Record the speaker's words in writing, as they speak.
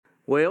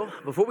Well,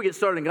 before we get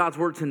started in God's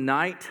Word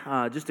tonight,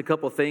 just a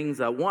couple of things.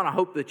 One, I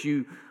hope that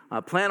you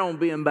plan on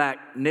being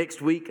back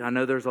next week. I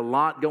know there's a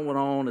lot going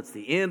on. It's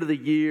the end of the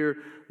year.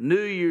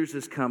 New Year's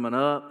is coming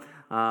up.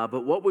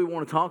 But what we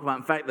want to talk about,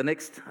 in fact, the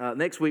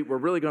next week, we're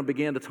really going to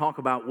begin to talk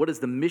about what is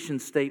the mission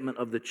statement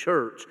of the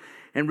church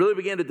and really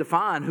begin to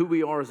define who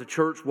we are as a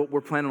church, what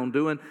we're planning on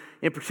doing,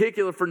 in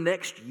particular for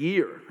next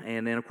year.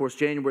 And then, of course,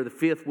 January the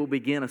 5th, we'll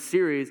begin a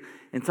series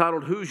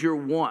entitled Who's Your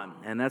One?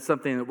 And that's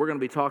something that we're going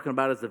to be talking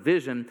about as the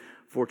vision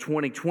for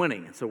 2020.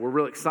 And so we're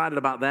really excited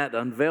about that, to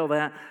unveil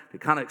that, to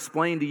kind of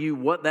explain to you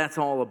what that's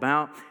all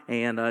about,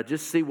 and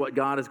just see what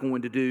God is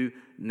going to do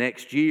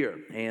next year.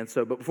 And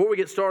so, but before we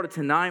get started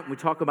tonight, we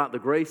talk about the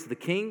grace of the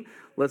King.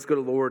 Let's go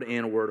to the Lord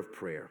in a word of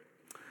prayer.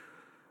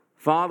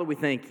 Father, we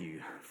thank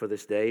you for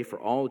this day, for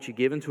all that you've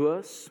given to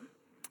us.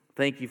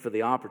 Thank you for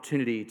the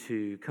opportunity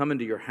to come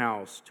into your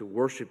house, to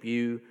worship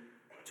you,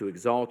 to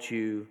exalt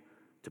you,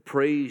 to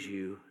praise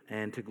you,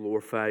 and to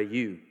glorify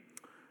you.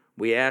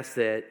 We ask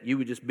that you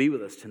would just be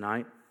with us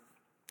tonight,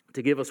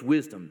 to give us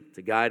wisdom,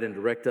 to guide and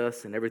direct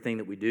us in everything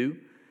that we do.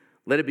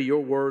 Let it be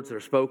your words that are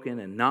spoken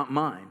and not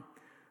mine.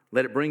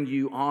 Let it bring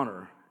you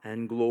honor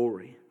and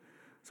glory.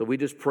 So we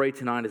just pray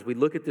tonight as we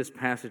look at this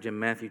passage in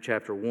Matthew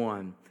chapter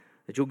 1,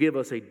 that you'll give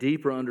us a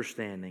deeper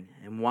understanding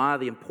and why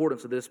the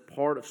importance of this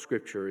part of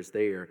Scripture is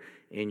there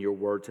in your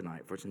word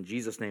tonight. For it's in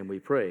Jesus' name we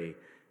pray,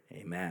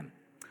 amen.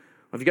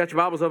 Well, if you got your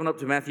Bibles, open up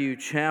to Matthew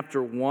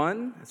chapter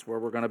 1. That's where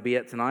we're going to be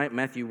at tonight.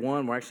 Matthew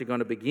 1, we're actually going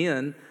to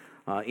begin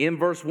in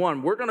verse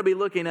 1. We're going to be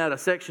looking at a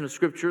section of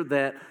Scripture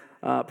that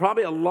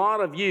probably a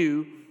lot of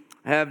you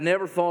have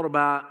never thought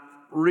about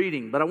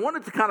reading. But I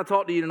wanted to kind of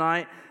talk to you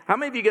tonight. How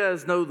many of you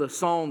guys know the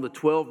song, The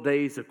 12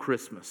 Days of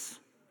Christmas?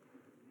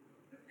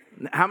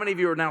 How many of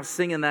you are now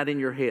singing that in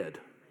your head?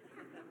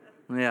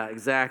 Yeah,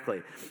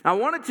 exactly. I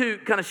wanted to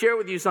kind of share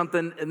with you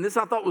something, and this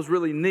I thought was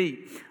really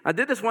neat. I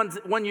did this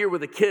one year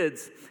with the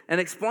kids and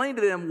explained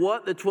to them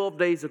what the 12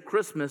 Days of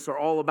Christmas are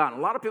all about.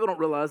 And a lot of people don't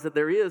realize that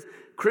there is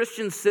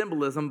Christian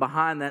symbolism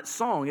behind that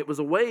song. It was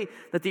a way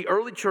that the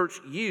early church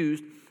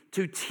used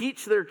to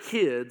teach their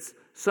kids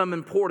some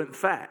important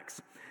facts.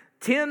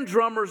 10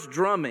 drummers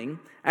drumming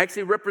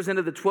actually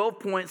represented the 12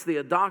 points of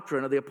the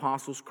doctrine of the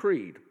Apostles'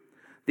 Creed.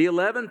 The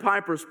 11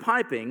 pipers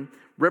piping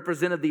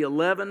represented the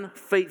 11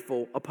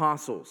 faithful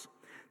apostles.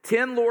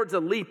 10 lords a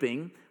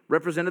leaping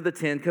represented the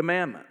 10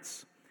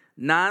 commandments.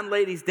 9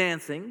 ladies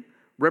dancing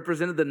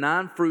represented the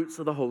 9 fruits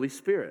of the Holy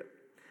Spirit.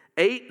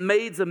 8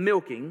 maids a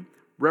milking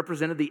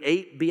represented the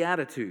 8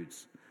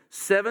 beatitudes.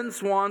 7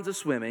 swans a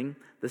swimming,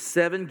 the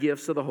 7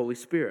 gifts of the Holy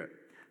Spirit.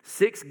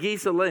 6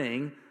 geese a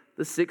laying,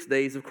 the 6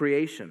 days of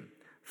creation.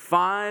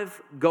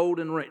 5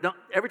 golden rings.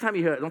 Every time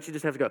you hear it, don't you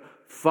just have to go,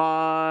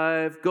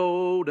 5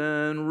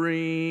 golden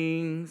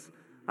rings.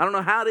 I don't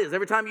know how it is.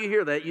 Every time you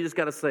hear that, you just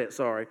got to say it.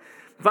 Sorry.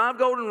 5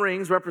 golden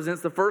rings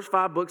represents the first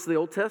 5 books of the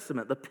Old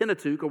Testament, the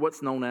Pentateuch, or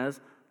what's known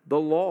as the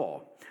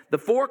Law. The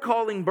 4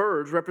 calling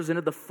birds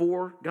represented the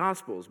 4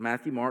 Gospels,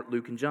 Matthew, Mark,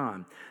 Luke, and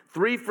John.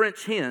 3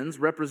 French hens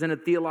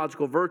represented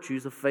theological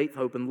virtues of faith,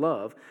 hope, and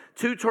love.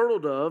 2 turtle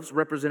doves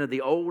represented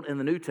the Old and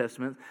the New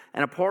Testament,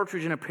 and a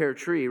partridge in a pear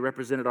tree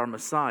represented our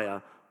Messiah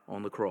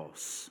on the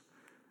cross.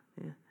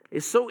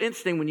 It's so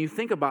interesting when you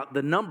think about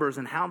the numbers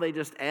and how they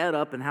just add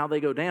up and how they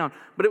go down.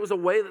 But it was a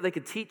way that they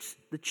could teach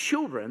the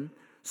children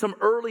some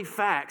early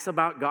facts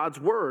about God's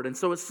Word. And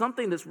so it's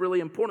something that's really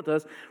important to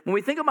us. When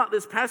we think about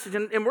this passage,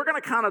 and we're going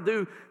to kind of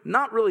do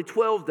not really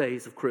 12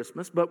 days of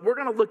Christmas, but we're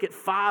going to look at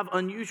 5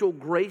 unusual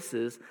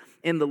graces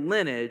in the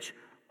lineage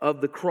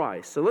of the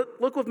Christ. So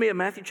look with me at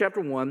Matthew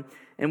chapter 1,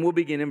 and we'll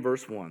begin in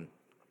verse 1.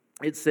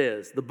 It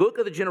says, the book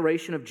of the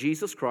generation of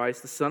Jesus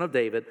Christ, the son of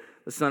David,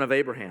 the son of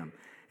Abraham.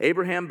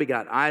 Abraham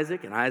begot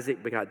Isaac, and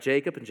Isaac begot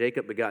Jacob, and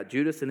Jacob begot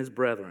Judas and his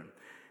brethren.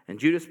 And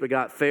Judas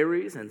begot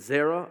Phares and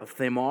Zerah of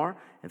Thamar,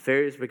 and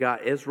Phares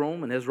begot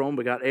Esrom, and Esrom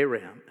begot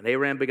Aram. And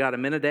Aram begot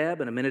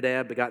Aminadab, and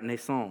Aminadab begot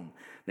Nason.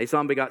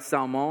 Nason begot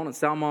Salmon, and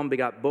Salmon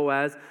begot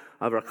Boaz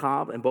of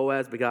Rechab, and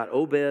Boaz begot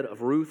Obed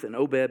of Ruth, and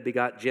Obed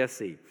begot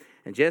Jesse.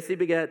 And Jesse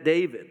begat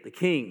David the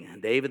king,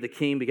 and David the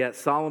king begat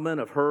Solomon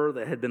of her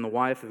that had been the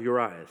wife of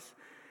Urias.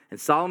 And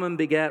Solomon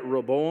begat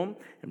Rehoboam,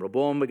 and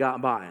Rehoboam begot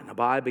Abai, and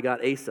Abai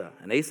begot Asa.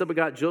 And Asa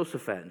begot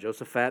Josaphat, and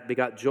Josaphat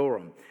begot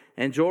Joram.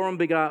 And Joram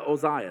begot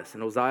Ozias,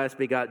 and Ozias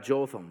begot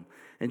Jotham.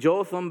 And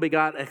Jotham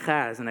begot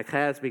Achaz, and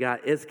Achaz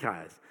begot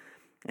Ezkias.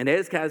 And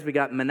Ezkias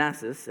begot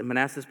Manasseh, and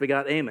Manasseh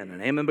begot Amon.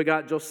 And Amon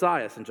begot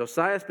Josias, and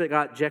Josias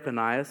begot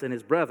Jeconias and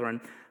his brethren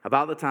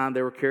about the time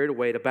they were carried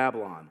away to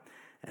Babylon.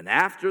 And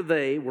after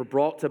they were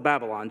brought to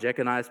Babylon,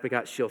 Jeconias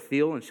begot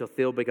Shealtiel, and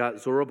Shealtiel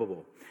begot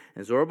Zerubbabel.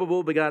 And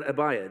Zerubbabel begot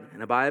Abiad,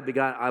 and Abiad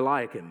begot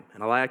Eliakim,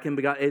 and Eliakim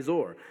begot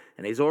Azor,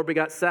 and Azor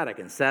begot Sadak,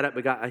 and Sadak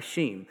begot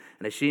Ashim,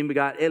 and Ashim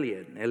begot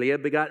Eliad, and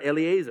Eliad begot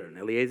Eleazar, and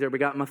Eleazar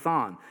begot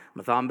Mathan.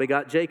 Mathan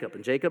begot Jacob,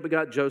 and Jacob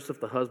begot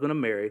Joseph, the husband of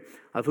Mary,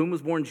 of whom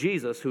was born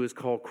Jesus, who is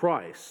called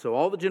Christ. So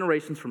all the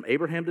generations from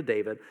Abraham to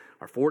David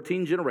are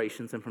 14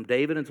 generations, and from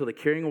David until the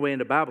carrying away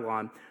into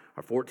Babylon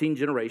are 14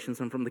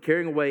 generations, and from the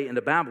carrying away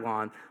into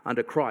Babylon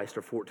unto Christ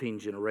are 14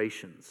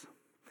 generations.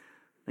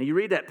 Now, you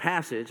read that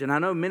passage, and I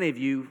know many of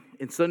you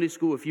in Sunday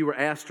school, if you were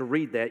asked to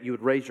read that, you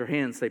would raise your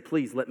hand and say,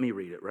 please let me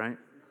read it, right?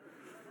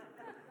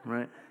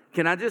 Right?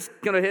 Can I just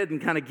go ahead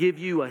and kind of give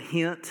you a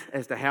hint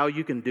as to how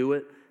you can do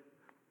it?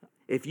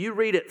 If you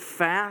read it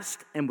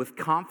fast and with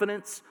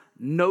confidence,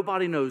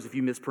 nobody knows if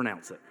you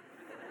mispronounce it.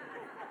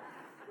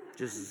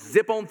 Just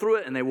zip on through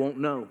it and they won't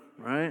know,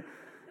 right?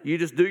 You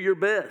just do your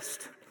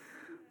best.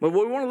 But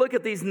we want to look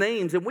at these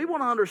names, and we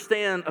want to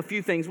understand a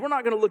few things. We're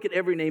not going to look at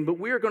every name, but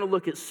we are going to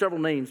look at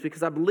several names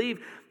because I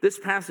believe this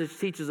passage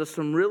teaches us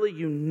some really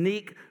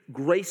unique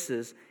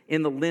graces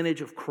in the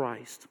lineage of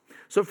Christ.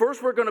 So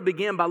first, we're going to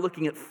begin by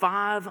looking at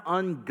 5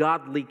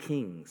 ungodly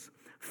kings.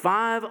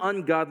 5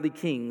 ungodly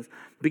kings.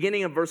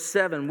 Beginning in verse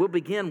 7, we'll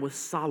begin with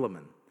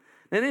Solomon.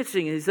 And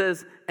interesting, he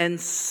says, and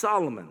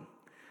Solomon.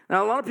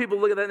 Now, a lot of people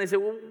look at that and they say,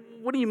 well,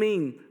 what do you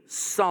mean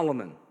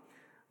Solomon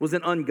was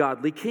an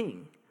ungodly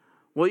king?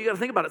 Well, you got to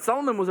think about it.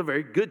 Solomon was a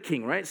very good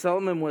king, right?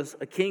 Solomon was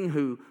a king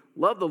who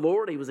loved the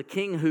Lord. He was a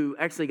king who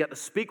actually got to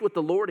speak with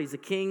the Lord. He's a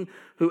king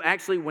who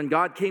actually, when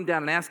God came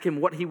down and asked him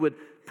what he would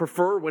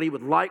prefer, what he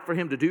would like for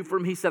him to do for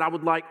him, he said, I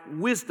would like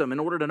wisdom in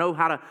order to know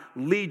how to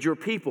lead your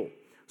people.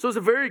 So it's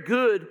a very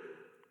good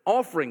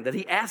offering that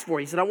he asked for.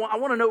 He said, I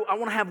want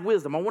to have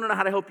wisdom. I want to know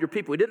how to help your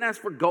people. He didn't ask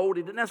for gold.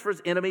 He didn't ask for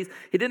his enemies.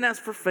 He didn't ask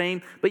for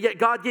fame, but yet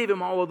God gave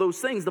him all of those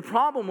things. The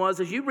problem was,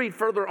 as you read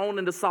further on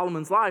into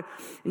Solomon's life,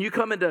 and you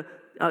come into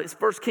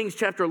 1 Kings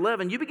chapter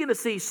 11, you begin to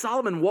see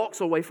Solomon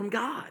walks away from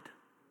God.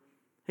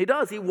 He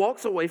does. He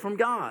walks away from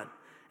God.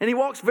 And he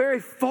walks very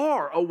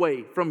far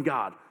away from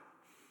God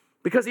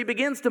because he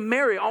begins to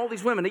marry all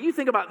these women. Now, you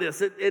think about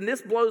this, and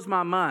this blows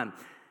my mind.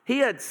 He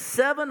had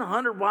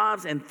 700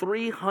 wives and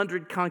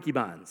 300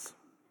 concubines.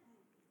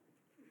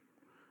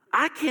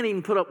 I can't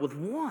even put up with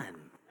one.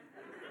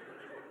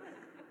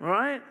 All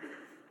right?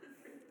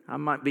 I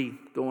might be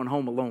going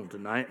home alone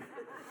tonight.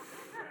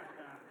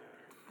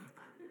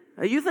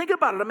 Now, you think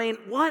about it. I mean,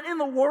 what in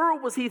the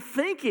world was he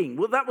thinking?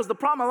 Well, that was the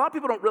problem. A lot of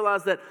people don't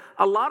realize that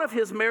a lot of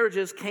his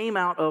marriages came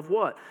out of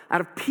what?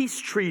 Out of peace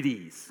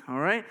treaties, all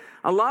right?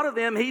 A lot of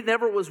them he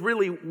never was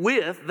really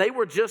with. They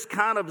were just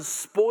kind of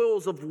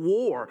spoils of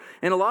war.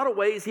 In a lot of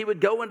ways, he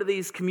would go into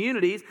these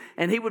communities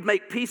and he would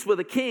make peace with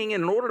a king.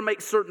 And in order to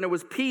make certain there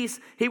was peace,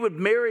 he would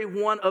marry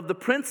one of the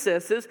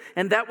princesses.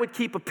 And that would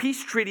keep a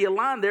peace treaty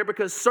aligned there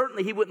because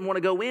certainly he wouldn't want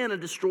to go in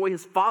and destroy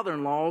his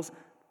father-in-law's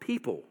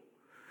people.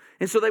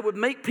 And so they would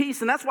make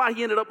peace, and that's why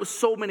he ended up with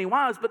so many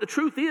wives. But the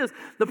truth is,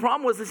 the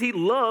problem was he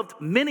loved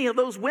many of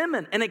those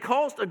women, and it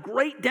caused a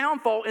great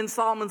downfall in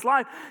Solomon's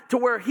life to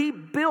where he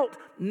built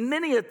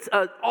many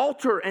an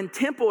altar and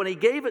temple, and he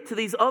gave it to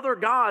these other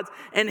gods,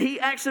 and he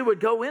actually would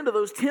go into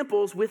those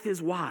temples with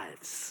his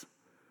wives.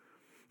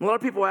 A lot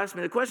of people ask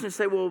me the question and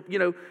say, well,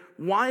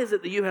 why is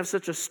it that you have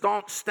such a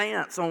staunch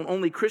stance on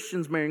only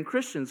Christians marrying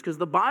Christians? Because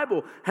the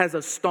Bible has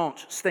a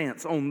staunch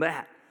stance on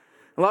that.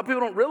 A lot of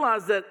people don't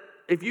realize that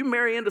if you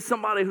marry into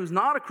somebody who's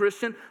not a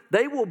Christian,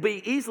 they will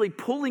be easily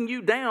pulling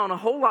you down a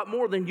whole lot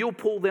more than you'll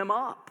pull them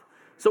up.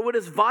 So it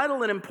is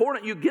vital and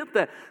important you get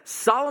that.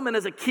 Solomon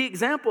is a key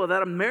example of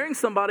that, of marrying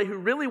somebody who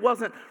really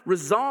wasn't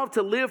resolved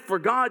to live for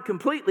God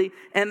completely,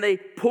 and they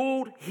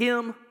pulled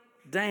him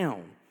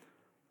down.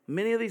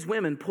 Many of these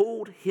women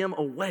pulled him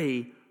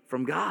away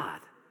from God.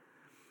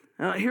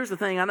 Now, here's the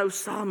thing. I know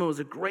Solomon was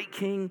a great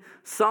king.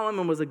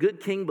 Solomon was a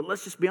good king, but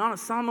let's just be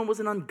honest. Solomon was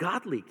an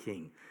ungodly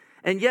king.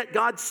 And yet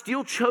God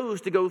still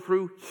chose to go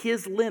through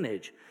his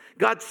lineage.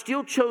 God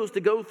still chose to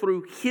go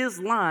through his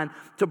line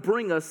to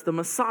bring us the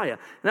Messiah.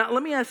 Now,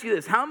 let me ask you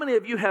this. How many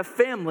of you have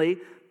family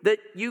that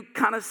you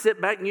kind of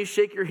sit back and you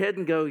shake your head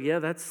and go, yeah,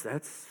 that's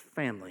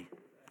family?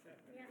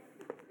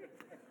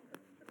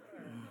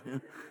 Yeah.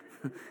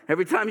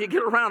 Every time you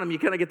get around them, you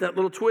kind of get that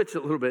little twitch a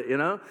little bit,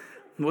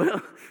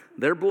 Well,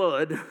 their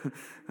blood,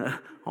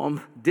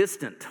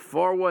 distant,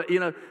 far away.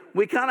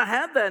 We kind of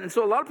have that. And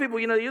so a lot of people,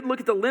 you'd look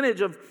at the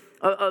lineage of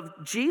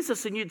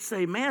Jesus and you'd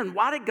say, man,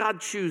 why did God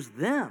choose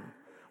them?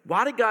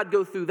 Why did God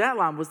go through that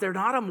line? Was there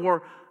not a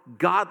more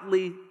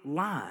godly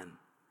line?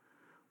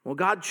 Well,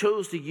 God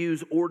chose to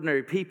use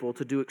ordinary people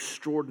to do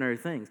extraordinary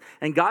things.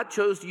 And God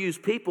chose to use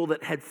people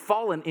that had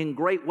fallen in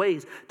great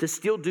ways to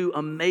still do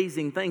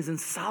amazing things. And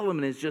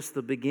Solomon is just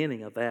the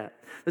beginning of that.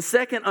 The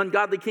second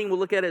ungodly king we'll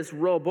look at is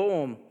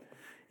Rehoboam.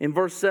 In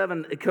verse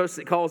 7, it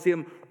calls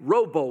him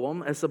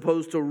Roboam as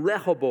opposed to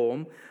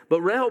Rehoboam.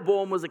 But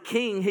Rehoboam was a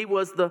king. He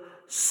was the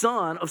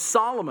son of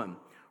Solomon.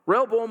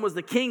 Rehoboam was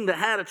the king that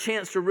had a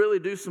chance to really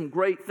do some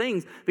great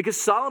things because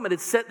Solomon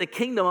had set the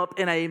kingdom up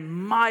in a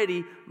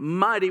mighty,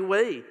 mighty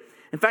way.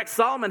 In fact,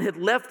 Solomon had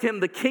left him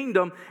the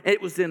kingdom, and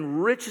it was in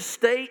rich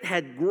estate,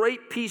 had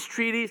great peace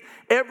treaties,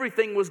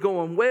 everything was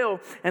going well.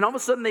 And all of a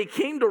sudden they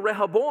came to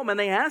Rehoboam and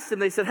they asked him,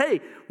 they said,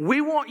 hey,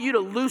 we want you to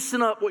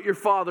loosen up what your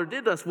father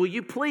did to us. Will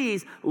you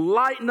please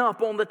lighten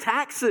up on the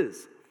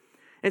taxes?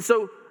 And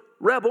so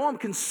Rehoboam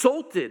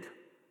consulted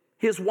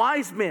his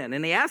wise men,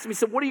 and he asked him, he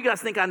said, what do you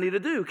guys think I need to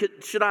do?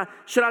 Should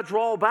I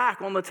draw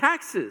back on the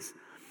taxes?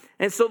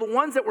 And so the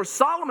ones that were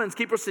Solomon's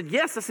keepers said,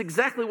 yes, that's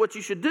exactly what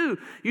you should do.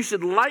 You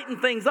should lighten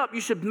things up. You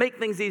should make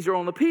things easier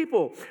on the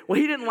people. Well,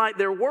 he didn't like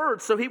their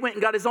words, so he went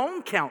and got his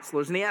own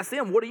counselors, and he asked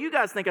them, what do you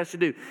guys think I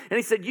should do? And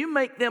he said, you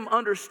make them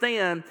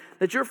understand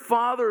that your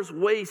father's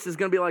waist is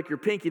going to be like your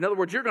pinky. In other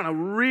words, you're going to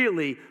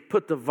really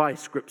put the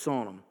vice grips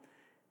on them.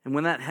 And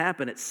when that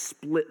happened, it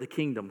split the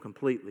kingdom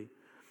completely.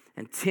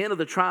 And 10 of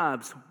the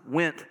tribes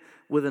went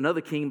with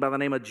another king by the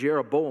name of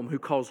Jeroboam, who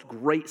caused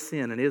great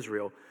sin in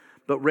Israel.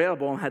 But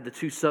Rehoboam had the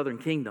 2 southern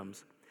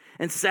kingdoms.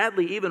 And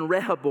sadly, even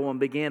Rehoboam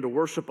began to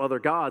worship other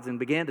gods and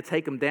began to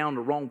take them down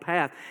the wrong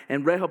path.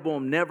 And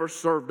Rehoboam never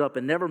served up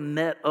and never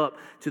met up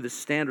to the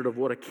standard of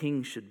what a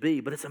king should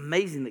be. But it's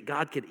amazing that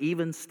God could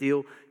even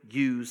still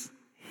use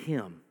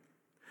him.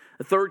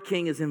 The third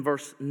king is in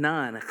verse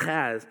 9,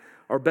 Ahaz,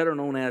 or better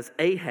known as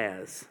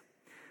Ahaz.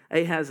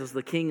 Ahaz is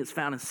the king that's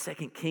found in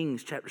 2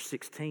 Kings chapter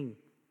 16.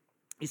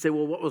 You say,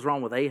 well, what was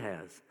wrong with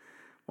Ahaz?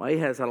 Well,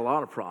 Ahaz had a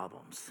lot of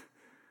problems.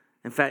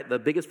 In fact, the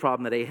biggest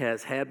problem that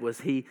Ahaz had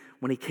was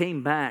when he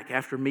came back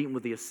after meeting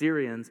with the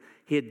Assyrians,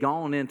 he had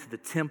gone into the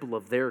temple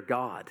of their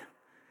God.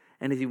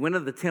 And as he went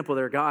into the temple of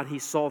their God, he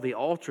saw the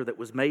altar that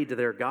was made to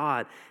their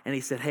God. And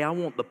he said, hey, I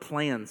want the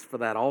plans for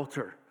that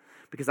altar,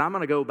 because I'm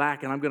going to go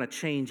back and I'm going to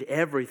change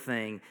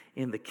everything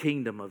in the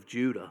kingdom of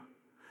Judah.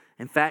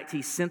 In fact,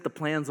 he sent the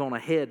plans on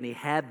ahead, and he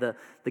had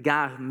the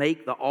guy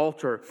make the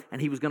altar, and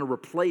he was going to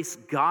replace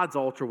God's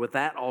altar with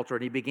that altar.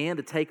 And he began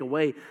to take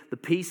away the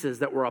pieces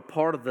that were a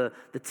part of the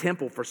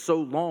temple for so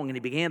long, and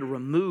he began to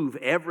remove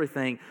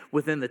everything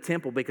within the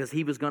temple because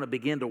he was going to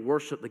begin to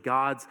worship the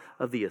gods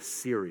of the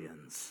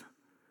Assyrians.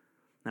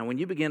 Now, when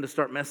you begin to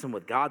start messing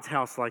with God's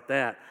house like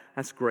that,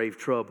 that's grave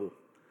trouble.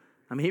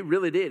 I mean, he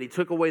really did. He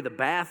took away the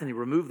bath, and he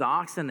removed the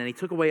oxen, and he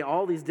took away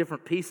all these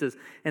different pieces,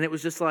 and it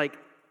was just like,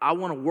 I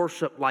want to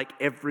worship like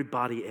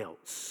everybody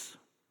else.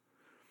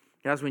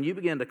 Guys, when you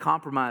begin to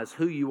compromise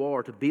who you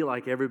are to be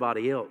like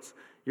everybody else,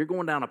 you're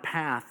going down a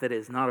path that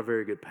is not a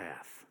very good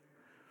path.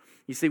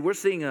 You see, we're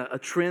seeing a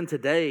trend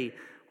today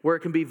where it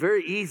can be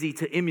very easy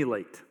to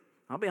emulate.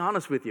 I'll be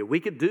honest with you. We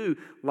could do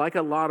like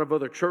a lot of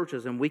other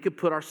churches, and we could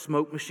put our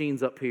smoke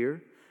machines up here,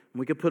 and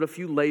we could put a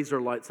few laser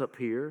lights up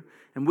here,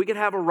 and we could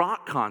have a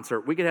rock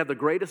concert. We could have the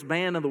greatest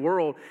band in the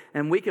world,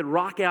 and we could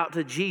rock out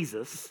to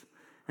Jesus.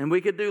 And we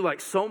could do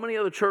like so many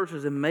other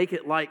churches and make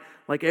it like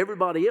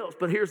everybody else.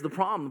 But here's the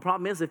problem. The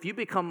problem is, if you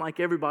become like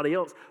everybody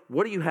else,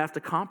 what do you have to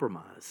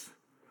compromise?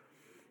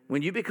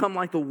 When you become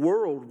like the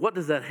world, what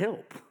does that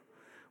help?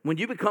 When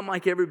you become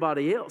like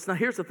everybody else. Now,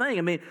 here's the thing.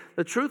 I mean,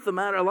 the truth of the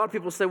matter, a lot of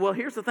people say, well,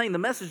 here's the thing. The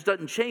message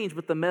doesn't change,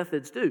 but the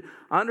methods do.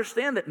 I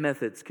understand that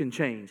methods can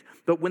change.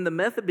 But when the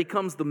method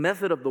becomes the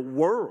method of the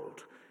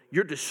world,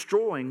 you're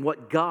destroying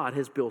what God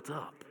has built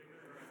up.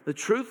 The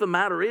truth of the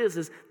matter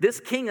is this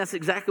king, that's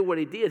exactly what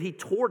he did. He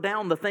tore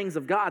down the things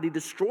of God. He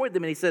destroyed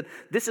them, and he said,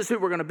 this is who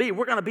we're going to be.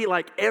 We're going to be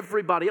like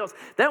everybody else.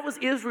 That was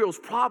Israel's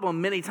problem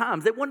many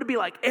times. They wanted to be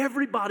like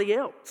everybody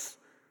else.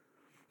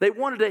 They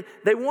wanted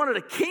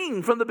a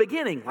king from the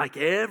beginning, like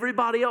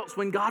everybody else.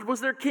 When God was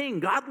their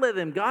king, God led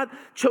them. God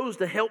chose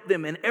to help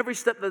them in every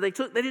step that they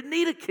took. They didn't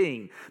need a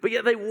king, but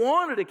yet they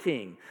wanted a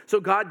king.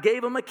 So God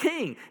gave them a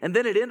king. And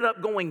then it ended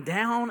up going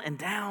down and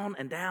down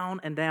and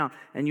down and down.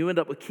 And you end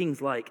up with kings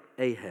like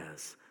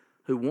Ahaz,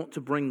 who want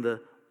to bring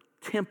the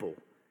temple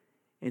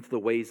into the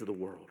ways of the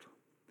world.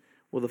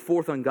 Well, the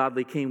fourth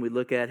ungodly king we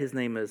look at, his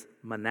name is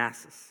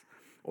Manasseh,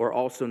 or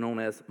also known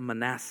as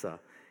Manasseh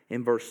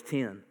in verse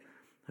 10.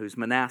 Who's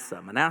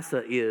Manasseh?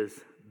 Manasseh is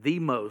the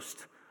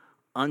most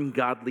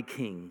ungodly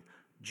king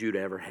Judah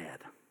ever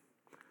had.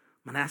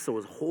 Manasseh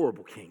was a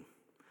horrible king.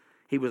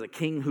 He was a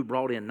king who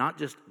brought in not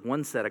just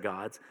one set of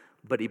gods,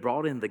 but he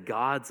brought in the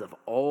gods of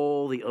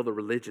all the other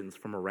religions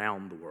from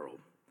around the world.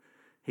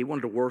 He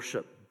wanted to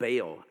worship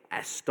Baal,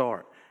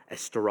 Astarte,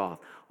 Ashtaroth,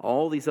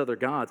 all these other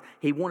gods.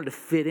 He wanted to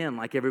fit in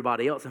like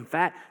everybody else. In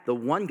fact, the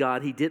one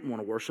God he didn't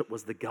want to worship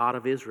was the God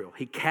of Israel.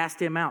 He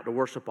cast him out to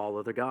worship all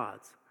other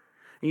gods.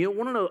 And you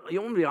want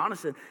to be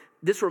honest,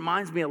 this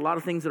reminds me of a lot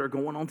of things that are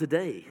going on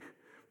today.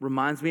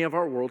 Reminds me of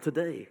our world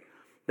today.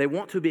 They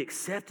want to be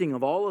accepting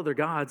of all other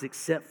gods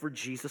except for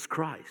Jesus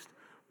Christ.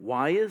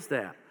 Why is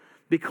that?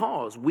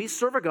 Because we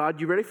serve a God,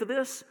 you ready for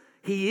this?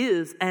 He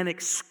is an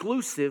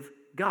exclusive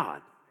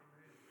God.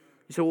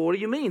 You say, well, what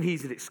do you mean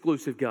he's an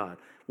exclusive God?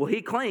 Well,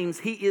 he claims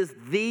he is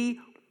the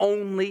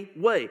only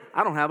way.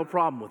 I don't have a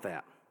problem with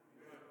that.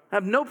 I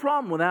have no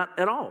problem with that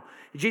at all.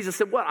 Jesus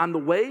said, what? I'm the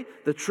way,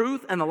 the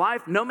truth, and the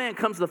life. No man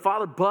comes to the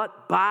Father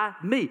but by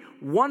me.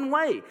 One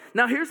way.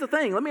 Now, here's the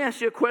thing. Let me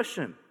ask you a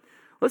question.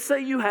 Let's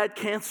say you had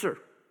cancer.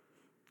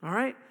 All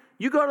right?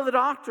 You go to the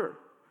doctor,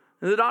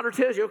 and the doctor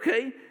tells you,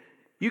 okay,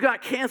 you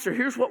got cancer.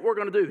 Here's what we're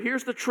going to do.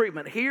 Here's the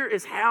treatment. Here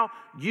is how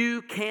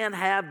you can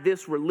have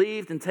this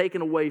relieved and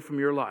taken away from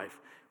your life.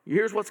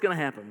 Here's what's going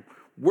to happen.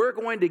 We're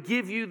going to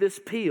give you this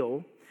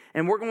pill,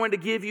 and we're going to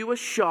give you a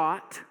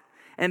shot.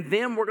 And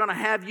then you're going to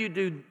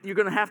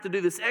have to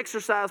do this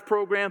exercise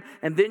program,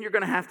 and then you're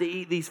going to have to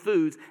eat these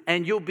foods,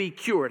 and you'll be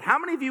cured. How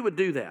many of you would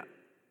do that?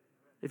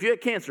 If you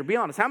had cancer, be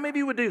honest, how many of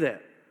you would do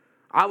that?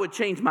 I would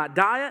change my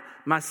diet,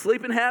 my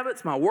sleeping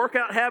habits, my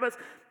workout habits.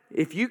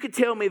 If you could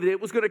tell me that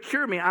it was going to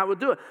cure me, I would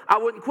do it. I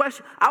wouldn't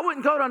question. I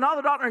wouldn't go to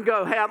another doctor and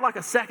go, hey, I'd like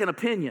a second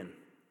opinion.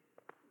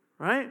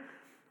 Right?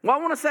 Well, I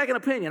want a second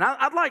opinion.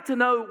 I'd like to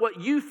know what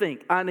you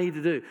think I need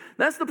to do.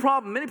 That's the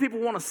problem. Many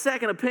people want a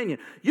second opinion.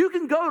 You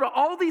can go to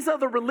all these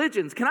other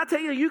religions. Can I tell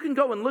you, you can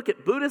go and look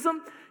at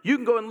Buddhism. You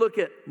can go and look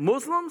at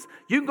Muslims.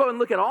 You can go and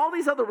look at all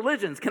these other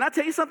religions. Can I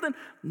tell you something?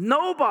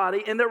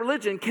 Nobody in their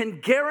religion can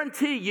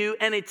guarantee you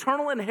an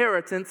eternal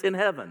inheritance in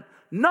heaven.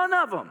 None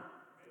of them.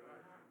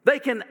 They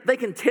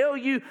can tell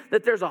you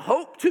that there's a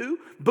hope to.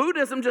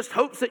 Buddhism just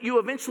hopes that you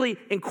eventually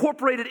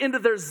incorporate it into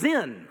their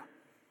Zen,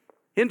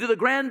 into the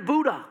Grand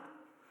Buddha.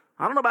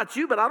 I don't know about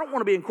you, but I don't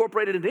want to be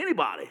incorporated into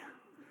anybody.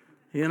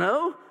 You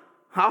know?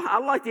 I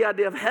like the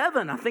idea of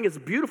heaven. I think it's a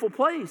beautiful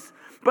place.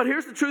 But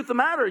here's the truth of the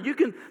matter.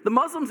 The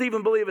Muslims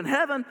even believe in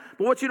heaven,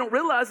 but what you don't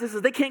realize is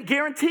that they can't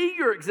guarantee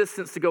your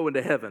existence to go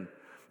into heaven.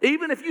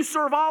 Even if you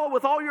serve Allah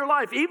with all your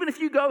life, even if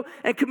you go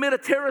and commit a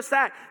terrorist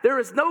act, there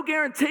is no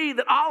guarantee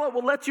that Allah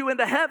will let you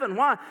into heaven.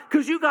 Why?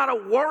 Because you got to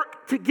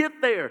work to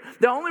get there.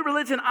 The only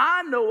religion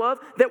I know of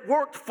that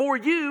worked for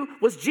you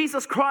was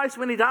Jesus Christ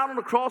when he died on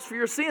the cross for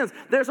your sins.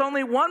 There's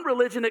only one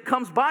religion that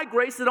comes by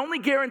grace that only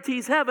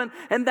guarantees heaven,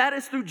 and that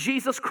is through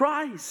Jesus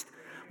Christ.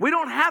 We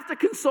don't have to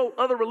consult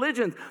other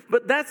religions,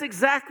 but that's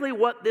exactly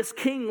what this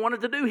king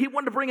wanted to do. He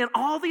wanted to bring in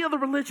all the other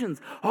religions,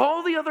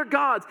 all the other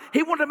gods.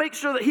 He wanted to make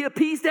sure that he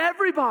appeased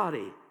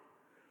everybody.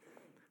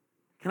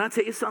 Can I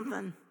tell you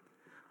something?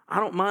 I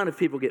don't mind if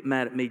people get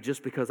mad at me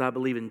just because I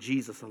believe in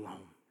Jesus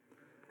alone.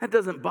 That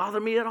doesn't bother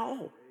me at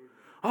all.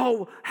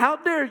 Oh, how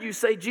dare you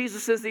say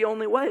Jesus is the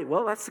only way?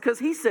 Well, that's because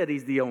he said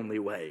he's the only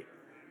way.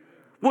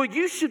 Well,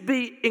 you should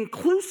be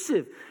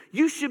inclusive.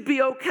 You should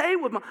be okay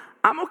with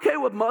I'm okay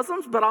with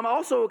Muslims, but I'm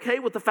also okay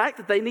with the fact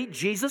that they need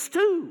Jesus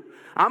too.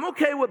 I'm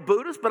okay with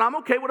Buddhists, but I'm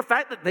okay with the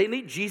fact that they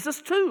need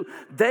Jesus too.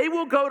 They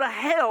will go to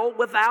hell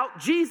without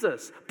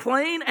Jesus.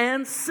 Plain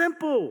and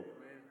simple.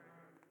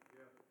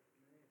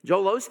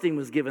 Joel Osteen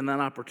was given that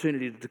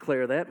opportunity to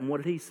declare that, and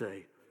what did he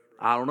say?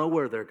 I don't know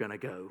where they're going to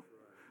go.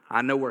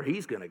 I know where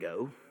he's going to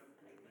go.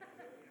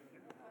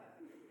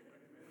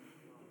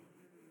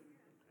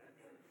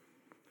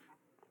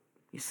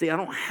 You see, I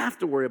don't have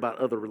to worry about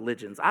other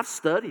religions. I've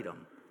studied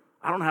them.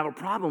 I don't have a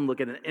problem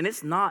looking at it. And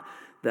it's not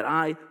that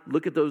I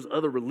look at those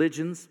other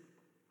religions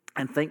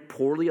and think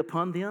poorly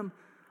upon them.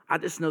 I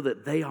just know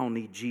that they all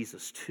need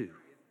Jesus too.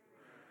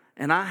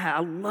 And I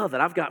love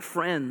it. I've got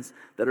friends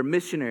that are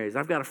missionaries.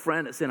 I've got a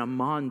friend that's in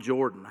Amman,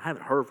 Jordan. I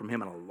haven't heard from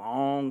him in a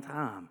long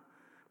time,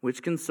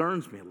 which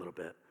concerns me a little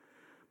bit.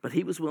 But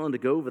he was willing to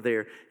go over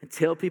there and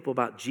tell people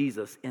about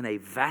Jesus in a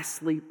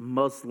vastly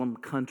Muslim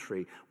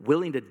country,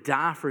 willing to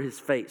die for his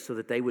faith so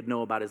that they would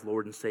know about his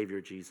Lord and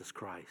Savior, Jesus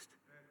Christ.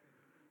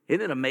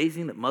 Isn't it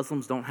amazing that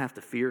Muslims don't have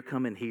to fear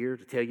coming here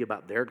to tell you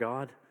about their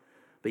God,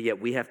 but yet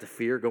we have to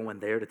fear going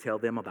there to tell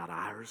them about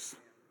ours?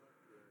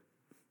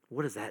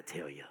 What does that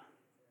tell you?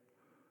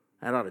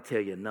 That ought to tell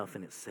you enough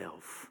in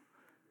itself.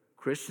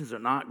 Christians are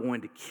not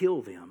going to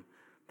kill them.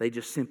 They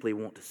just simply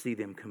want to see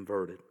them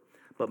converted.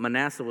 But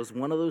Manasseh was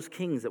one of those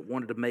kings that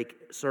wanted to make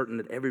certain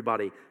that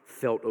everybody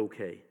felt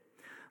okay.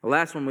 The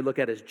last one we look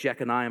at is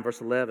Jeconiah in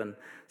verse 11. It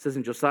says,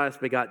 and Josiah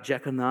begot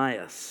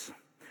Jeconiah.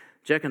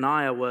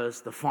 Jeconiah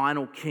was the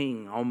final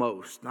king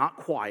almost, not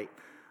quite.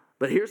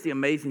 But here's the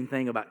amazing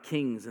thing about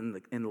kings in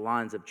the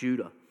lines of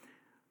Judah.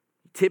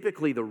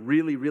 Typically the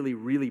really, really,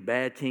 really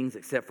bad kings,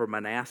 except for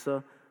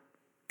Manasseh,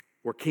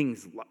 were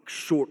kings like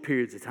short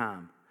periods of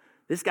time.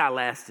 This guy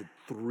lasted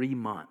 3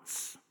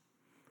 months.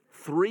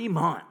 3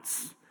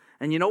 months.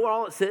 And you know what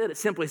all it said? It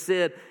simply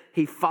said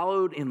he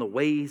followed in the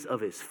ways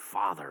of his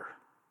father.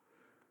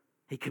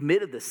 He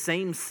committed the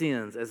same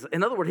sins.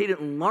 In other words, he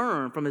didn't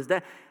learn from his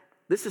dad.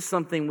 This is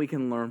something we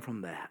can learn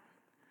from that.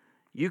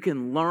 You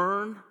can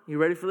learn, you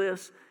ready for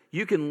this?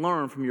 You can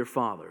learn from your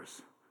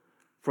fathers,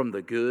 from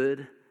the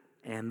good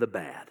and the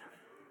bad.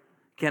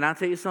 Can I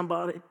tell you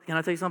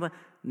something?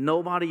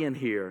 Nobody in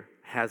here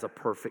has a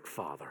perfect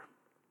father.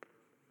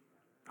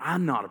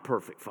 I'm not a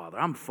perfect father.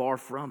 I'm far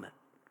from it.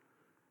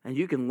 And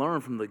you can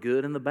learn from the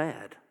good and the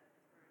bad.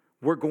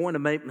 We're going to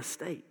make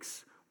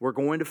mistakes. We're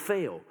going to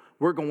fail.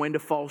 We're going to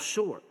fall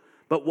short.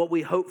 But what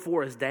we hope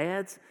for as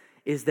dads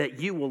is that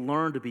you will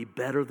learn to be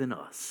better than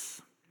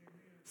us.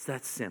 It's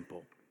that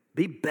simple.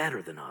 Be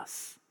better than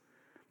us.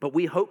 But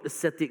we hope to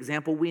set the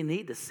example we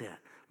need to set.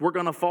 We're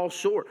going to fall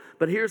short.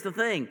 But here's the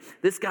thing.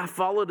 This guy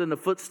followed in the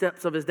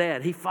footsteps of his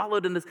dad. He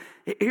followed in this.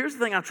 Here's the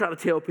thing I try to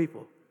tell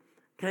people.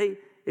 Okay?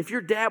 If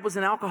your dad was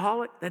an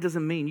alcoholic, that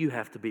doesn't mean you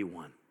have to be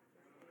one.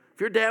 If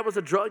your dad was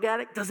a drug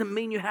addict, doesn't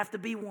mean you have to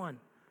be one.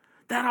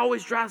 That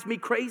always drives me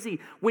crazy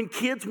when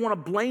kids want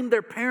to blame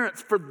their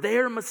parents for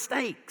their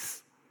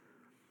mistakes.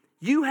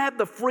 You have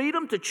the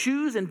freedom to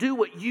choose and do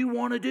what you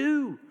want to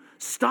do.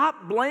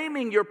 Stop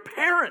blaming your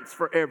parents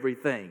for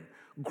everything.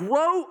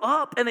 Grow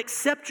up and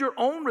accept your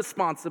own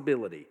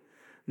responsibility.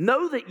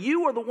 Know that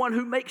you are the one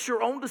who makes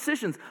your own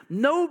decisions.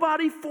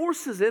 Nobody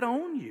forces it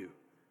on you.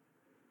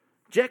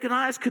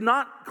 Jeconiah could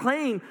not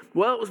claim,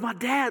 well, it was my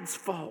dad's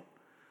fault.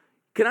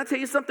 Can I tell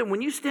you something?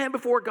 When you stand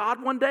before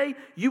God one day,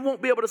 you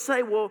won't be able to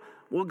say, well,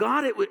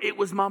 God, it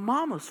was my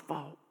mama's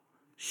fault.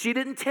 She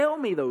didn't tell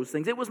me those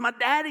things. It was my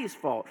daddy's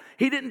fault.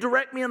 He didn't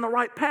direct me in the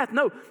right path.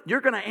 No,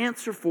 you're going to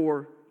answer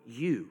for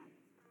you.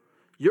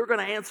 You're going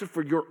to answer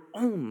for your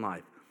own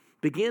life.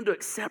 Begin to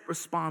accept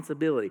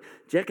responsibility.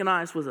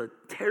 Jeconiah was a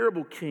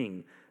terrible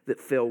king that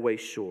fell way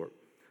short.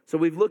 So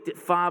we've looked at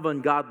 5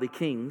 ungodly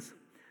kings.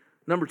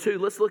 Number 2,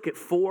 let's look at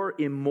 4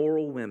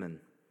 immoral women.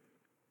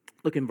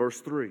 Look in verse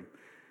 3.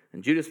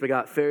 And Judas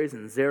begot Phares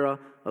and Zerah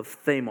of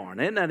Thamar.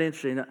 And isn't that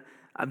interesting?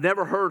 I've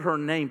never heard her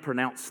name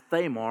pronounced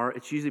Thamar.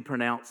 It's usually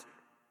pronounced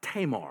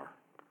Tamar.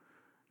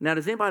 Now,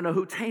 does anybody know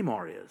who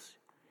Tamar is?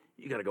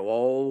 You got to go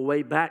all the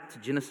way back to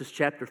Genesis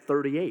chapter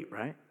 38,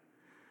 right?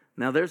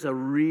 Now, there's a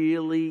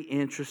really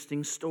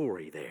interesting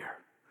story there.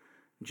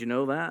 Did you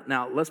know that?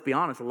 Now, let's be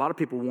honest. A lot of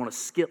people want to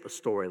skip a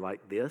story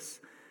like this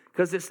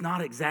because it's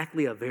not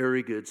exactly a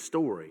very good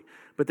story.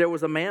 But there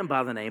was a man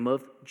by the name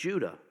of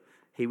Judah.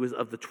 He was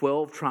of the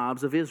 12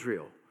 tribes of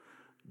Israel.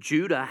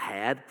 Judah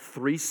had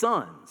 3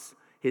 sons.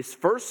 His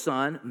first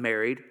son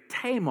married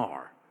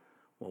Tamar.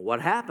 Well,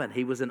 what happened?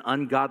 He was an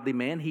ungodly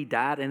man. He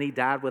died, and he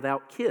died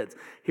without kids.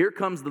 Here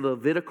comes the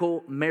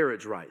Levitical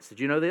marriage rites. Did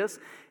you know this?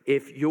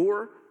 If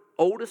your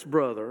oldest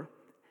brother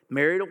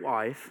married a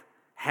wife,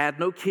 had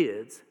no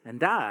kids, and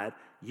died,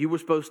 you were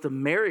supposed to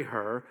marry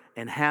her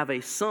and have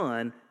a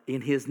son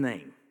in his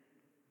name.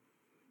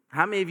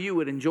 How many of you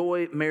would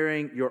enjoy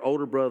marrying your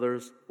older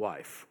brother's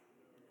wife?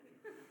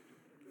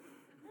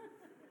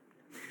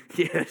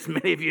 Yes,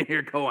 many of you in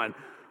here going,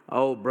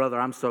 oh, brother,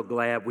 I'm so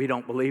glad we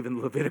don't believe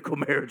in Levitical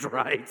marriage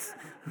rites.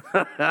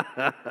 But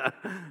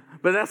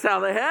that's how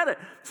they had it.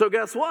 So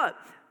guess what?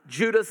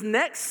 Judah's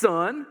next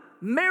son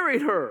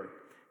married her.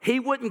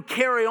 He wouldn't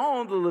carry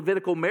on the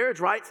Levitical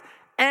marriage rites,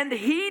 and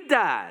he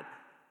died.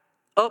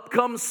 Up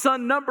comes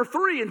son number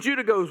 3, and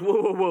Judah goes,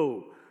 whoa, whoa,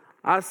 whoa.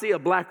 I see a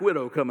black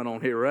widow coming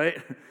on here, right?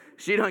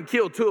 She done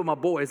killed 2 of my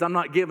boys. I'm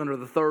not giving her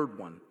the 3rd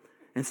one.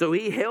 And so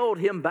he held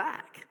him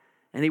back,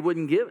 and he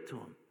wouldn't give it to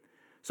him.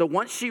 So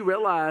once she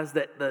realized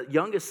that the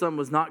youngest son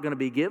was not going to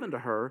be given to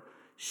her,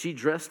 she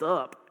dressed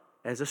up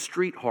as a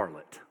street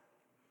harlot.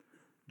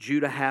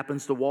 Judah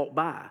happens to walk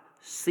by,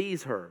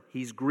 sees her.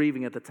 He's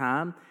grieving at the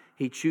time.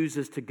 He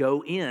chooses to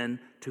go in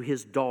to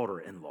his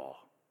daughter-in-law.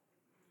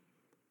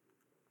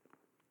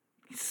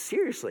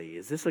 Seriously,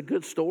 is this a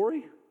good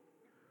story?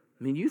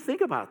 I mean, you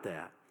think about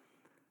that.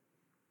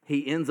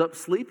 He ends up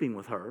sleeping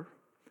with her,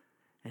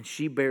 and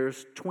she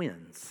bears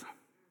twins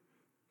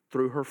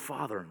through her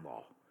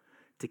father-in-law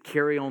to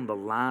carry on the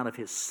line of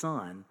his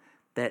son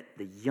that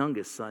the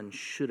youngest son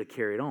should have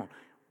carried on.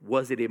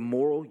 Was it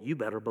immoral? You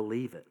better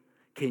believe it.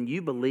 Can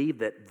you believe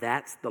that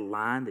that's the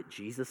line that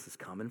Jesus is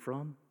coming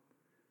from?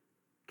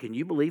 Can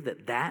you believe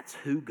that that's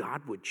who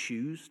God would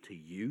choose to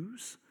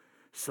use?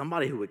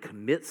 Somebody who would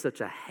commit such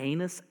a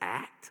heinous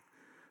act?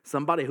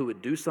 Somebody who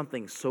would do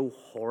something so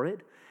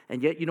horrid?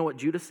 And yet, you know what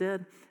Judah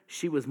said?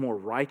 She was more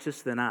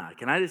righteous than I.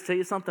 Can I just tell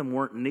you something?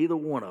 Weren't neither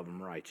one of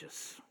them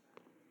righteous.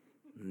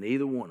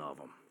 Neither one of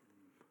them.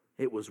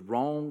 It was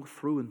wrong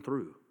through and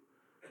through.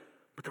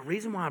 But the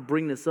reason why I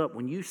bring this up,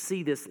 when you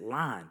see this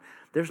line,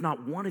 there's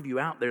not one of you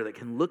out there that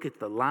can look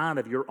at the line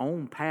of your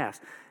own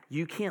past.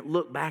 You can't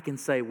look back and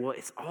say, well,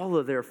 it's all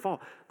of their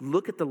fault.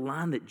 Look at the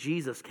line that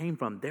Jesus came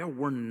from. There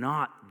were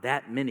not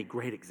that many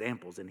great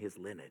examples in his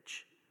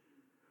lineage.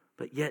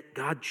 But yet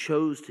God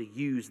chose to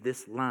use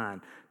this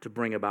line to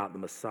bring about the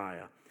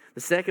Messiah.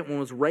 The second one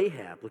was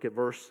Rahab. Look at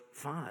verse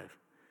 5.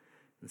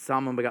 And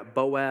Solomon begot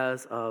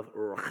Boaz of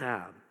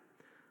Rahab.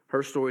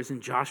 Her story is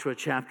in Joshua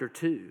chapter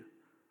 2.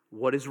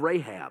 What is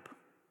Rahab?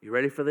 You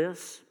ready for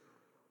this?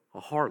 A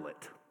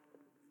harlot.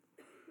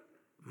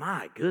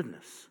 My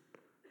goodness.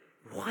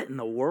 What in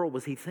the world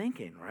was he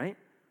thinking, right?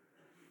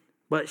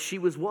 But she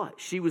was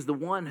what? She was the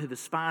one who the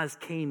spies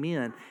came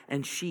in,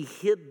 and she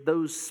hid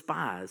those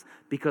spies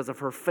because of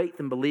her faith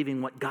in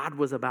believing what God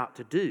was about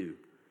to do.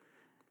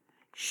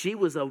 She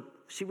was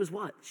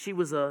what? She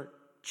was a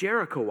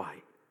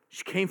Jerichoite.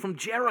 She came from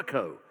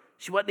Jericho.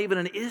 She wasn't even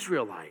an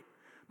Israelite.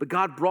 But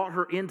God brought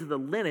her into the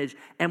lineage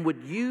and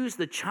would use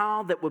the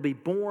child that would be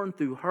born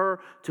through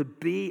her to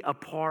be a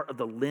part of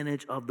the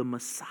lineage of the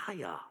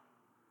Messiah.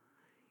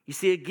 You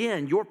see,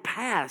 again, your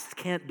past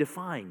can't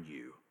define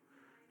you.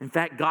 In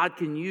fact, God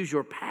can use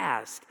your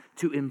past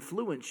to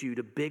influence you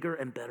to bigger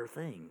and better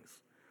things.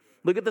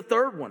 Look at the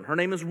third one. Her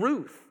name is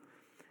Ruth.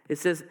 It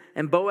says,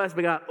 and Boaz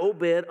begot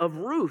Obed of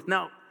Ruth.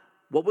 Now,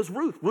 what was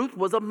Ruth? Ruth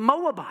was a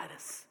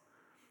Moabitess.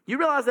 You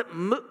realize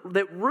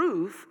that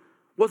Ruth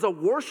was a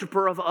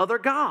worshiper of other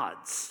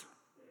gods.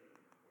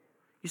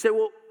 You say,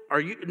 well,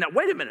 now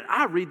wait a minute.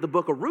 I read the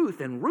book of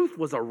Ruth, and Ruth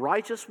was a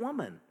righteous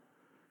woman.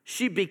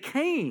 She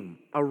became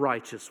a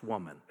righteous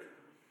woman.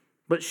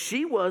 But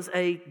she was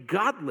a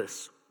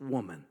godless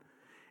woman.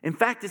 In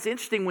fact, it's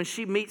interesting when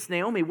she meets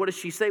Naomi, what does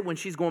she say when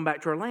she's going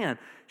back to her land?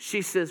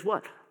 She says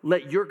what?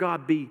 Let your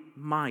God be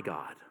my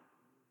God.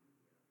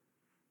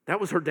 That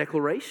was her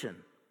declaration.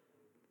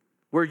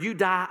 Where you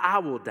die, I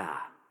will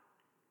die.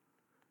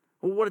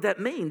 Well, what did that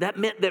mean? That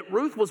meant that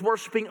Ruth was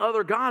worshiping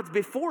other gods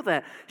before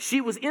that.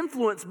 She was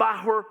influenced by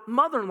her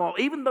mother-in-law.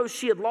 Even though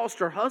she had lost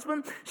her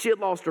husband, she had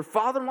lost her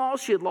father-in-law,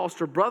 she had lost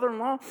her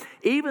brother-in-law.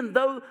 Even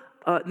though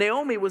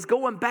Naomi was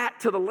going back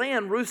to the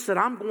land, Ruth said,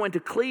 I'm going to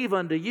cleave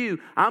unto you.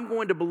 I'm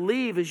going to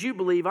believe as you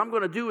believe. I'm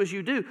going to do as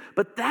you do.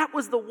 But that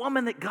was the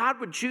woman that God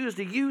would choose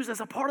to use as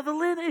a part of the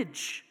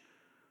lineage.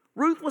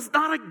 Ruth was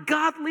not a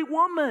godly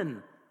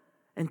woman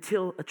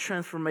until a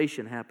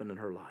transformation happened in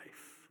her life.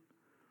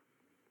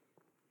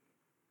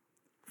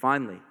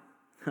 Finally,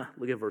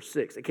 look at verse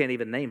 6. I can't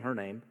even name her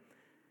name.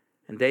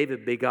 And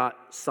David begot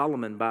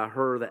Solomon by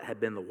her that had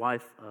been the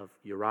wife of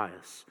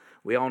Urias.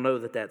 We all know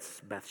that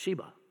that's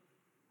Bathsheba.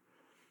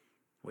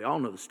 We all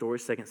know the story,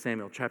 2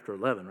 Samuel chapter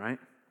 11, right?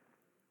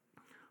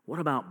 What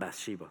about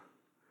Bathsheba?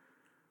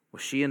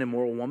 Was she an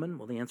immoral woman?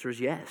 Well, the answer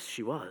is yes,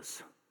 she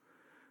was.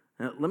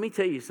 Now, let me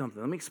tell you something.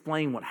 Let me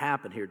explain what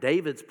happened here.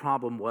 David's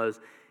problem was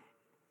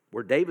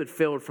where David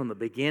failed from the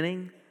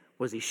beginning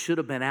was he should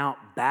have been out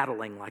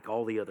battling like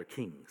all the other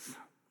kings.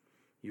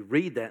 You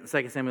read that in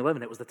 2 Samuel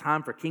 11. It was the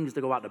time for kings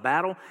to go out to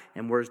battle.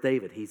 And where's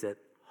David? He's at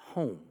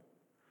home.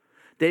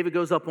 David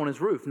goes up on his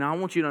roof. Now, I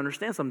want you to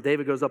understand something.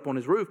 David goes up on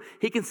his roof.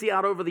 He can see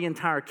out over the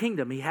entire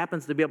kingdom. He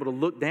happens to be able to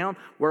look down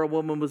where a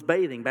woman was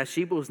bathing.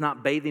 Bathsheba was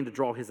not bathing to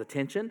draw his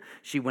attention.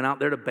 She went out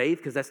there to bathe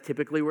because that's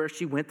typically where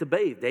she went to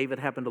bathe. David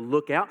happened to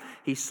look out.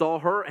 He saw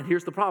her, and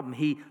here's the problem.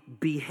 He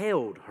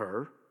beheld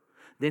her.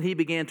 Then he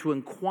began to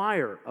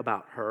inquire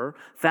about her,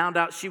 found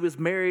out she was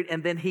married,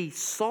 and then he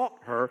sought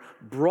her,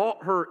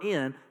 brought her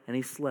in, and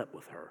he slept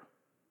with her.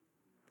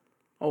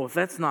 Oh, if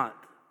that's not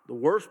the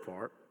worst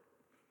part,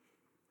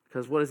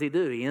 because what does he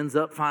do? He ends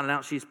up finding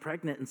out she's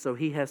pregnant, and so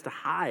he has to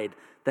hide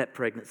that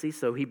pregnancy.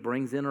 So he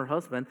brings in her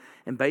husband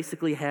and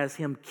basically has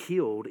him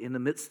killed in the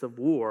midst of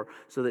war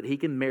so that he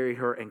can marry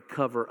her and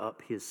cover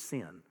up his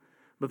sin.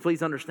 But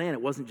please understand,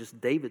 it wasn't just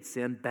David's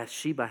sin.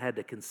 Bathsheba had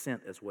to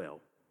consent as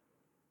well.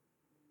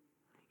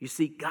 You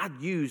see,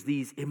 God used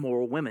these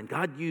immoral women.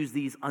 God used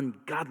these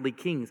ungodly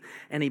kings,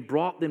 and he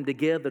brought them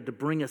together to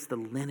bring us the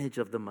lineage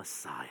of the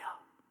Messiah.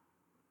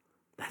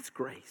 That's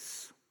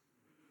grace.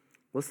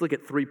 Let's look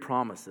at 3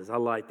 promises. I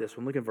like this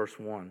one. Look at verse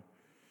 1.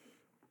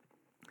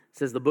 It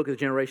says, the book of the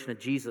generation of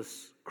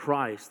Jesus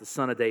Christ, the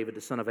son of David,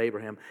 the son of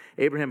Abraham.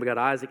 Abraham begot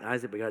Isaac,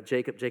 Isaac begot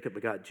Jacob, Jacob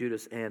begot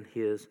Judas and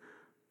his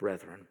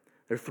brethren.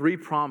 There are 3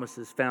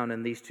 promises found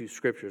in these 2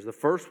 scriptures. The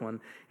first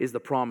one is the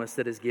promise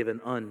that is given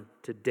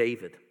unto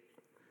David.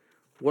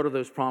 What are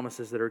those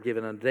promises that are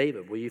given unto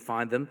David? Well, you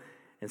find them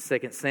in 2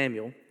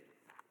 Samuel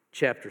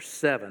chapter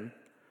 7,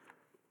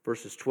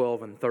 verses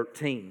 12 and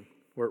 13,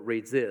 where it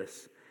reads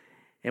this.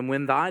 And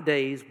when thy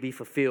days be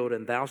fulfilled,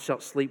 and thou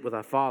shalt sleep with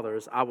thy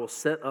fathers, I will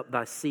set up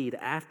thy seed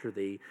after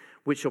thee,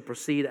 which shall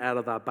proceed out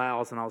of thy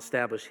bowels, and I'll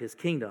establish his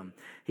kingdom.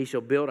 He shall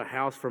build a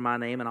house for my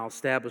name, and I'll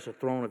establish a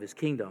throne of his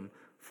kingdom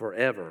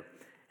forever.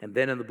 And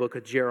then in the book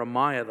of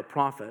Jeremiah the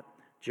prophet,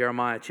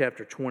 Jeremiah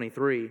chapter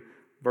 23,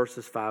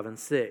 verses 5 and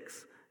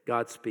 6,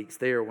 God speaks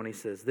there when he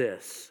says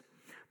this.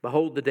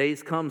 Behold, the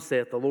days come,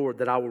 saith the Lord,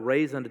 that I will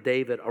raise unto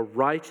David a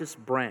righteous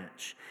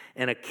branch,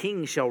 and a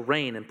king shall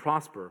reign and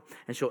prosper,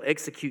 and shall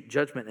execute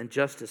judgment and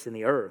justice in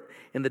the earth.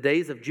 In the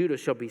days of Judah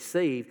shall be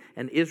saved,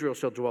 and Israel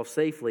shall dwell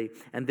safely,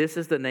 and this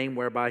is the name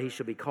whereby he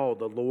shall be called,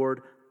 the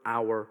Lord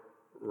our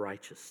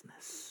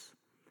righteousness.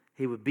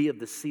 He would be of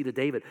the seed of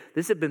David.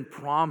 This had been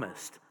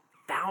promised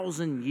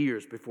 1,000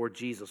 years before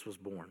Jesus was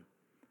born,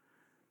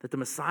 that the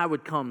Messiah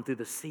would come through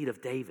the seed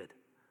of David.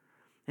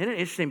 Isn't it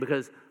interesting?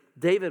 Because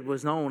David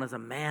was known as a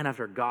man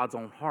after God's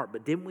own heart,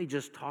 but didn't we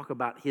just talk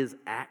about his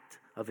act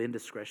of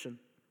indiscretion?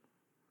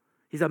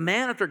 He's a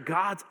man after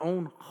God's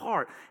own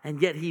heart,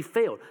 and yet he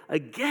failed.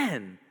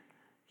 Again,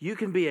 you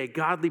can be a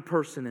godly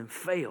person and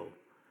fail,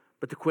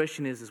 but the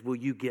question is will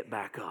you get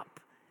back up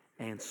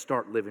and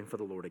start living for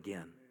the Lord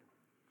again?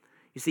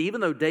 You see,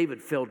 even though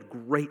David failed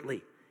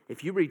greatly,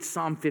 if you read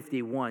Psalm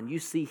 51, you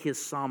see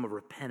his psalm of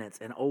repentance,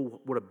 and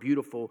oh, what a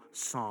beautiful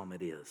psalm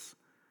it is.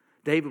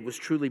 David was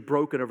truly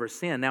broken over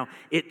sin. Now,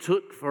 it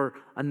took for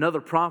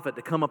another prophet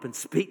to come up and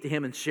speak to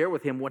him and share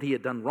with him what he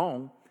had done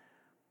wrong.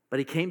 But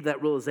he came to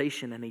that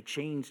realization and he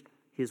changed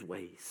his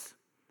ways.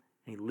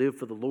 And he lived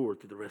for the Lord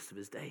through the rest of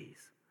his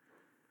days.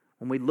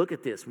 When we look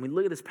at this, when we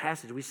look at this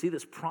passage, we see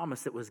this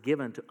promise that was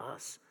given to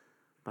us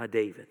by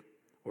David,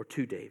 or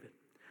to David.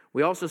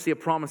 We also see a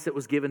promise that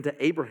was given to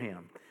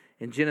Abraham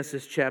in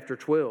Genesis chapter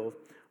 12,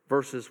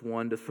 verses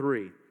 1 to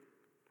 3.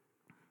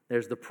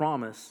 There's the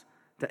promise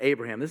to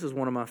Abraham. This is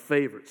one of my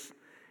favorites.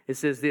 It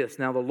says this,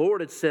 Now the Lord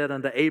had said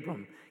unto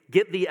Abram,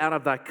 Get thee out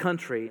of thy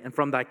country and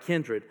from thy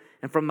kindred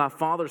and from thy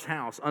father's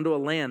house unto a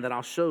land that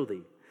I'll show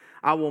thee.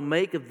 I will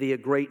make of thee a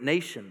great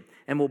nation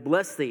and will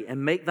bless thee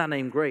and make thy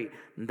name great.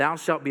 And thou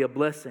shalt be a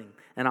blessing.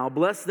 And I'll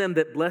bless them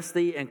that bless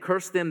thee and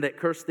curse them that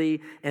curse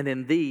thee. And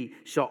in thee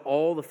shall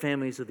all the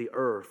families of the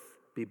earth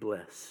be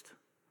blessed.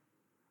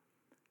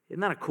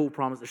 Isn't that a cool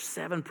promise? There's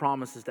 7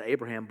 promises to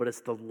Abraham, but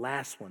it's the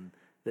last one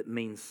that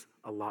means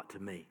a lot to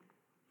me.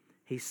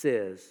 He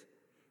says,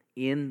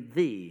 In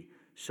thee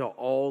shall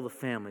all the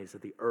families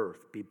of the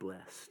earth be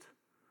blessed.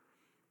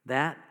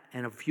 That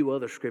and a few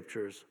other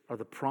scriptures are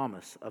the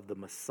promise of the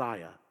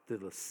Messiah through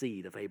the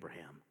seed of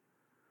Abraham.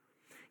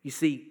 You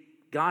see,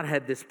 God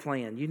had this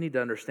plan. You need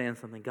to understand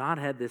something. God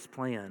had this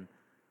plan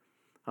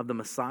of the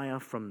Messiah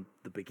from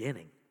the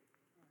beginning,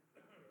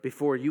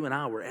 before you and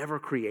I were ever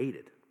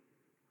created,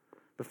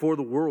 before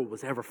the world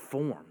was ever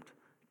formed.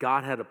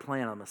 God had a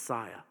plan on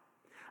Messiah.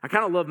 I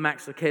kind of love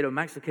Max Lucado.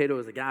 Max Lucado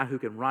is a guy who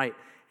can write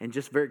in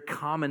just very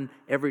common,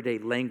 everyday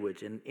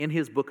language. And in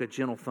his book, A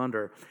Gentle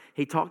Thunder,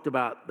 he talked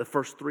about the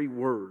first 3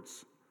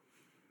 words.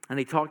 And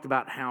he talked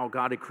about how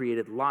God had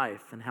created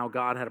life and how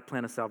God had a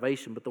plan of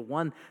salvation. But the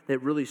one that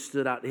really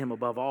stood out to him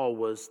above all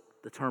was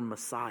the term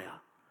Messiah.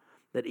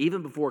 That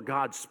even before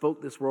God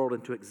spoke this world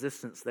into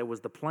existence, there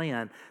was the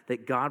plan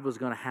that God was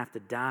going to have to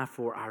die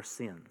for our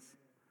sins.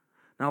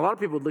 Now, a lot of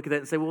people would look at that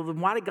and say, well, then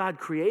why did God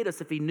create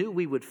us if he knew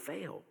we would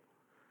fail?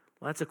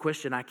 Well, that's a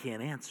question I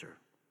can't answer.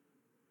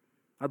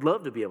 I'd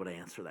love to be able to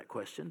answer that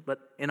question, but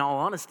in all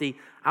honesty,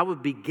 I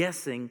would be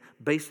guessing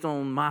based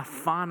on my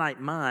finite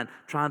mind,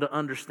 trying to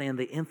understand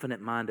the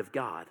infinite mind of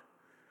God.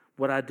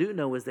 What I do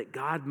know is that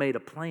God made a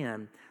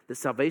plan that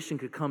salvation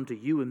could come to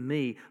you and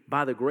me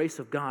by the grace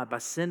of God, by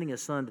sending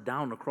his son to die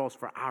on the cross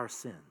for our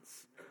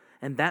sins.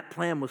 And that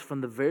plan was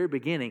from the very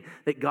beginning,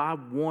 that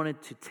God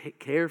wanted to take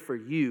care for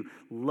you,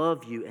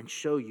 love you, and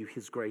show you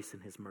his grace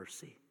and his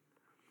mercy.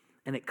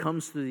 And it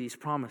comes through these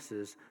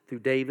promises, through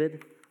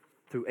David,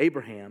 through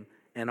Abraham,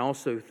 and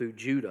also through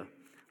Judah.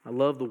 I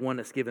love the one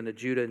that's given to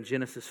Judah in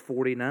Genesis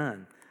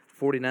 49,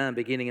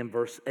 beginning in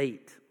verse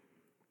 8,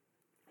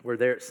 where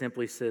there it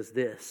simply says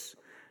this: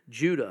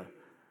 Judah,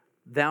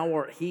 thou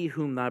art he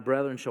whom thy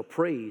brethren shall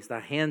praise.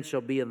 Thy hand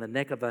shall be in the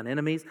neck of thine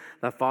enemies.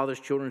 Thy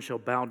father's children shall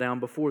bow down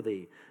before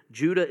thee.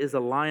 Judah is a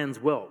lion's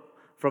whelp.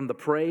 From the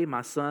prey,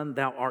 my son,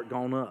 thou art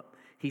gone up.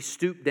 He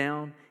stooped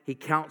down. He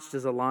couched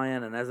as a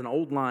lion, and as an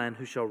old lion,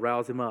 who shall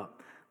rouse him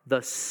up?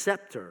 The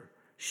scepter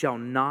shall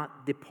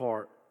not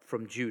depart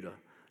from Judah,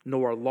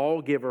 nor a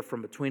lawgiver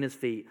from between his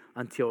feet,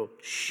 until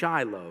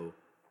Shiloh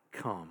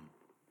come.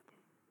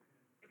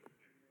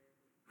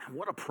 Man,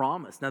 what a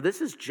promise. Now,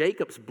 this is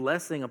Jacob's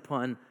blessing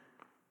upon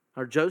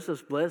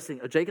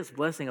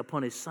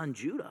his son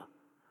Judah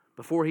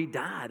before he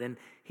died. And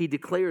he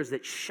declares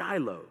that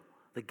Shiloh,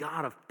 the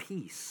God of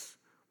peace,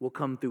 will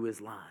come through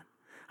his line.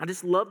 I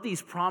just love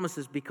these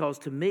promises because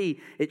to me,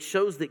 it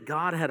shows that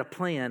God had a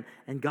plan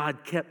and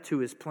God kept to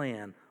his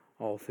plan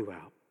all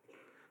throughout.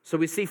 So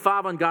we see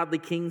 5 ungodly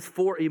kings,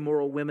 4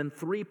 immoral women,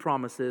 3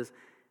 promises.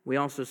 We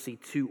also see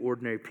 2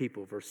 ordinary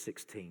people, verse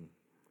 16.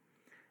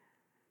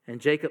 And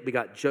Jacob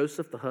begot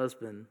Joseph, the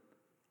husband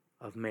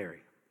of Mary.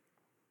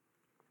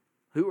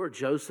 Who are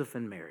Joseph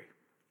and Mary?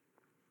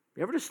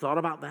 You ever just thought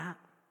about that?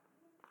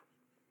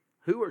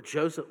 Who are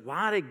Joseph?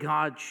 Why did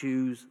God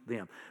choose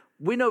them?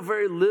 We know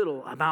very little about